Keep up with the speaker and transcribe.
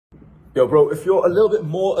Yo, bro, if you're a little bit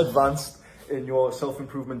more advanced in your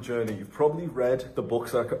self-improvement journey, you've probably read the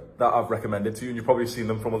books that I've recommended to you, and you've probably seen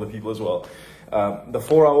them from other people as well. The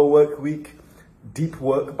 4-Hour Work Week, Deep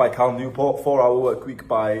Work by Cal Newport, 4-Hour Work Week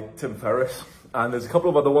by Tim Ferriss, and there's a couple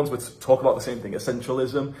of other ones which talk about the same thing,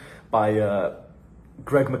 Essentialism by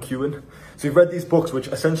Greg McKeown. So you've read these books which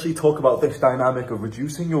essentially talk about this dynamic of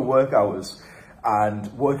reducing your work hours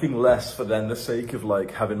and working less for then the sake of like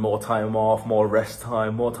having more time off, more rest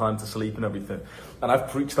time, more time to sleep and everything. And I've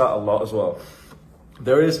preached that a lot as well.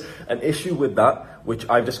 There is an issue with that, which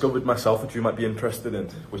I've discovered myself, which you might be interested in,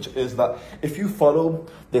 which is that if you follow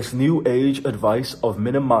this new age advice of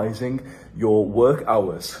minimizing your work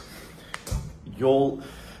hours, you'll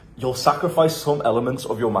sacrifice some elements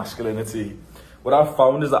of your masculinity. What I've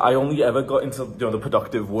found is that I only ever got into the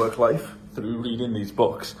productive work life through reading these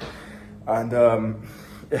books. And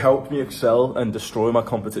it helped me excel and destroy my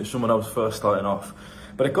competition when I was first starting off.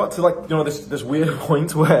 But it got to like, this weird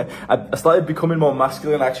point where I started becoming more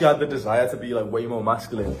masculine. I actually had the desire to be like way more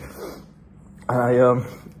masculine. And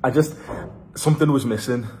I just, something was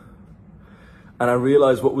missing. And I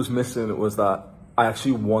realized what was missing was that I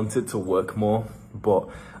actually wanted to work more, but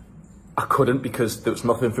I couldn't because there was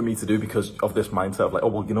nothing for me to do because of this mindset of like, oh,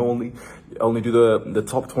 well, only do the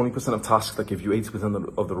top 20% of tasks that give you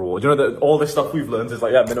 80% of the reward. All this stuff we've learned is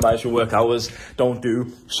like, yeah, minimize your work hours, don't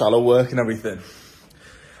do shallow work and everything.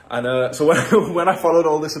 And so when I followed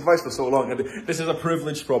all this advice for so long, and this is a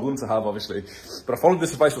privileged problem to have, obviously, but I followed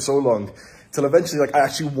this advice for so long, till eventually, like, I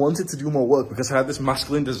actually wanted to do more work because I had this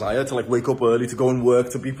masculine desire to, like, wake up early, to go and work,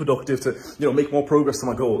 to be productive, to, make more progress to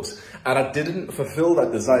my goals. And I didn't fulfill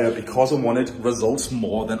that desire because I wanted results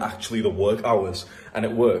more than actually the work hours, and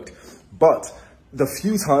it worked. But the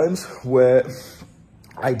few times where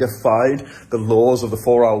I defied the laws of the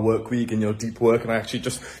 4-hour work week and, deep work, and I actually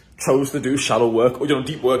just chose to do shallow work, or,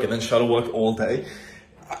 deep work and then shallow work all day,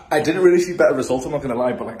 I didn't really see better results, I'm not going to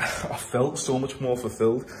lie, but like I felt so much more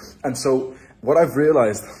fulfilled. And so what I've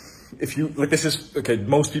realized, if you, like, this is, okay,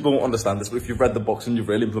 most people won't understand this, but if you've read the books and you've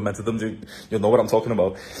really implemented them, you'll know what I'm talking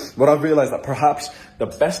about. What I've realized that perhaps the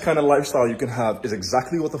best kind of lifestyle you can have is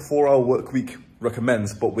exactly what the 4-hour work week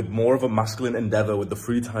recommends, but with more of a masculine endeavor with the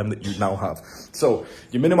free time that you now have. So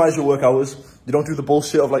you minimize your work hours. You don't do the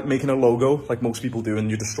bullshit of like making a logo like most people do, and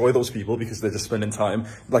you destroy those people because they're just spending time,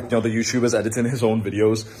 like, the YouTuber's editing his own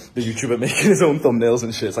videos, the YouTuber making his own thumbnails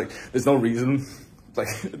and shit. It's like, there's no reason. Like,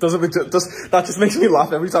 that just makes me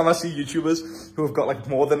laugh every time I see YouTubers who have got like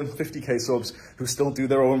more than 50k subs who still do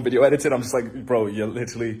their own video editing. I'm just like, bro, you're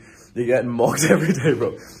getting mocked every day,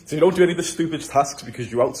 bro. So you don't do any of the stupid tasks because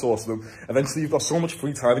you outsource them. Eventually you've got so much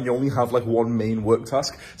free time and you only have like one main work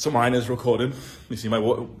task. So mine is recording. You see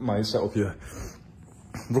my setup here.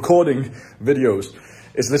 Recording videos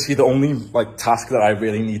is literally the only like task that I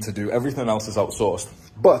really need to do. Everything else is outsourced.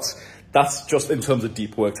 But that's just in terms of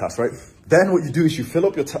deep work tasks, right? Then what you do is you fill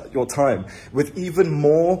up your time with even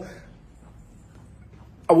more,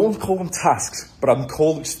 I won't call them tasks, but I'm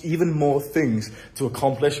calling just even more things to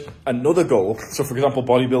accomplish another goal. So for example,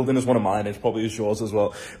 bodybuilding is one of mine, it's probably is yours as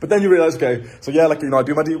well. But then you realize, okay, so yeah, like, I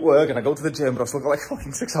do my deep work and I go to the gym, but I've still got like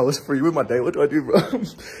fucking 6 hours free with my day. What do I do, bro?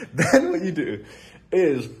 Then what you do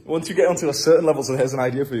is, once you get onto a certain level, so here's an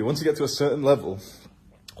idea for you. Once you get to a certain level,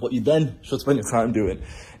 what you then should spend your time doing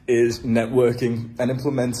is networking and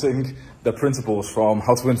implementing the principles from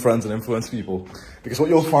How to Win Friends and Influence People. Because what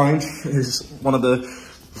you'll find is one of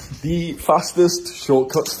the fastest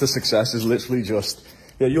shortcuts to success is literally just,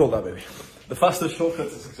 yeah, you hold that, baby. The fastest shortcut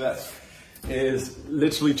to success is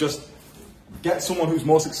literally just get someone who's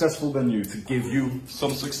more successful than you to give you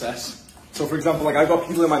some success. So for example, like, I've got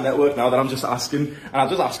people in my network now that I'm just asking, and I'll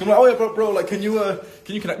just ask them, like, oh yeah, bro, like, can you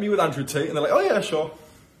connect me with Andrew Tate? And they're like, oh yeah, sure.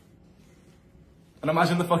 And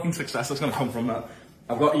imagine the fucking success that's going to come from that.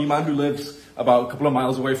 I've got Iman, who lives about a couple of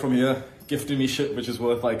miles away from here, gifting me shit which is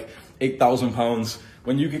worth like £8,000.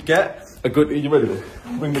 When you get a good, are you ready to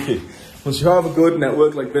bring the key? Once you have a good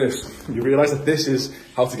network like this, you realize that this is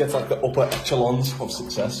how to get to like the upper echelons of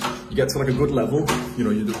success. You get to like a good level,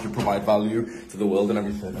 you provide value to the world and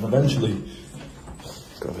everything. And eventually,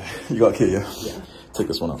 you got a key, yeah? Yeah. Take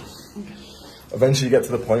this one out. Okay. Eventually you get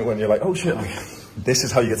to the point when you're like, oh shit, like, this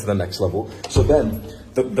is how you get to the next level. So then,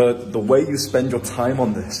 the way you spend your time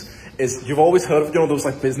on this is, you've always heard of, those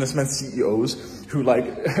like businessmen, CEOs, who like,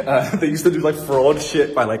 they used to do like fraud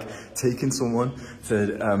shit by like taking someone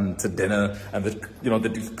to dinner, and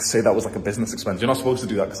they say that was like a business expense. You're not supposed to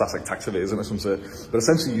do that because that's like tax evasion or some shit. But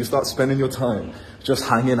essentially you start spending your time just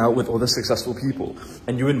hanging out with other successful people,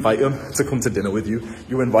 and you invite them to come to dinner with you.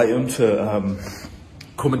 You invite them to,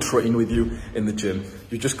 come and train with you in the gym.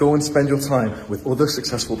 You just go and spend your time with other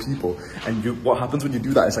successful people, and what happens when you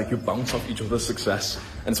do that is like you bounce off each other's success,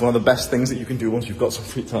 and it's one of the best things that you can do once you've got some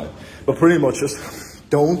free time. But pretty much just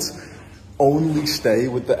don't only stay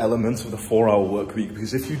with the elements of the 4-hour work week,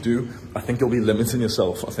 because if you do, I think you'll be limiting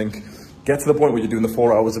yourself. I think get to the point where you're doing the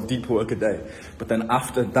 4 hours of deep work a day, but then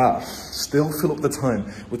after that, still fill up the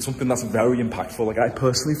time with something that's very impactful. Like I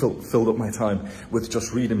personally filled up my time with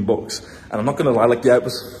just reading books. And I'm not gonna lie, like, yeah, it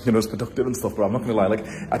was, you know, it's productive and stuff, but I'm not gonna lie, like,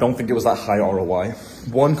 I don't think it was that high ROI.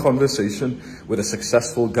 One conversation with a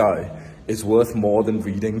successful guy is worth more than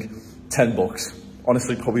reading 10 books.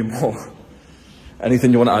 Honestly, probably more.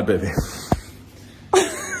 Anything you want to add, baby?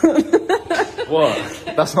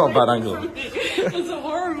 What? That's not a bad angle. That's a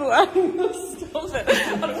horrible angle. Stop it. I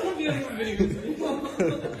don't want to be on your video.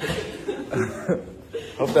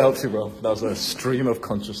 Hope that helps you, bro. That was a stream of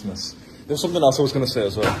consciousness. There's something else I was going to say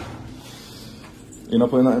as well. You're not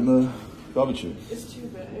putting that in the garbage chute? It's too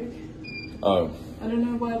big. Oh. I don't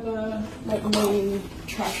know where the like main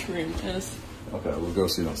trash room is. Okay, we'll go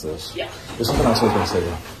see downstairs. Yeah. There's something else I was going to say,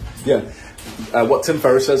 though. Yeah. What Tim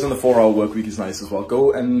Ferriss says in the 4-hour work week is nice as well.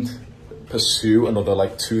 Go and pursue another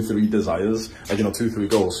like 2-3 desires, like, you know, 2-3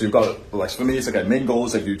 goals. So you've got, like, for me, it's like, main goal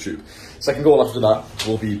is like YouTube. Second goal after that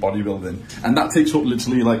will be bodybuilding. And that takes up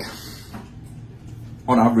literally like,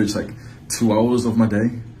 on average, like 2 hours of my day.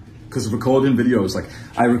 Because recording videos, like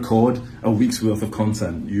I record a week's worth of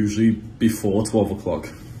content, usually before 12 o'clock.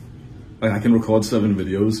 Like I can record 7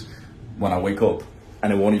 videos when I wake up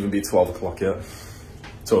and it won't even be 12 o'clock yet.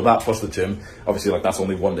 So that plus the gym, obviously, like, that's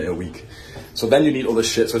only 1 day a week. So then you need other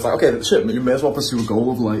shit. So it's like, okay, shit, you may as well pursue a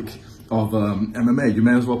goal of MMA. You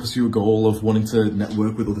may as well pursue a goal of wanting to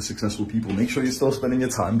network with other successful people. Make sure you're still spending your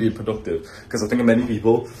time being productive. Because I think many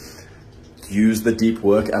people use the deep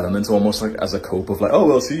work element almost like as a cope of like, oh,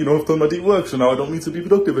 well, see, you know, I've done my deep work, so now I don't need to be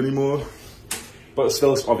productive anymore. But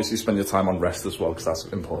still, obviously, spend your time on rest as well, because that's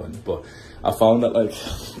important. But I found that, like,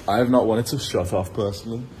 I have not wanted to shut off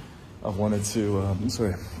personally. I've wanted to,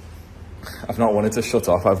 I've not wanted to shut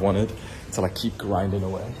off. I've wanted to, like, keep grinding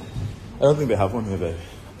away. I don't think they have one here, babe.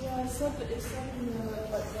 Yeah, it's in the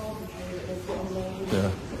like garbage chute they've got on there.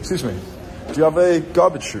 Yeah. Excuse me. Do you have a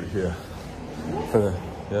garbage chute here?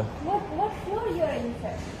 Yeah. What floor you're in,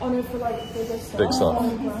 sir? Oh no, for like bigger stuff. Big stuff.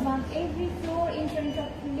 This one, every floor in front of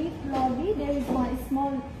lift lobby, there is one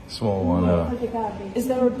Small one, yeah. for the garbage. Is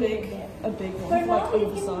there a big one, For now, like you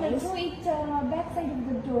can oversized? throw it back side of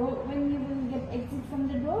the door when you will get exit from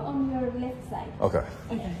the door on your left side. Okay.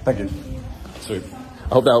 Okay. Thank you. Sweet.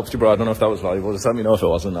 I hope that helped you, bro. I don't know if that was valuable. Just let me know if it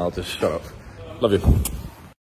wasn't. I'll just shut up. Love you.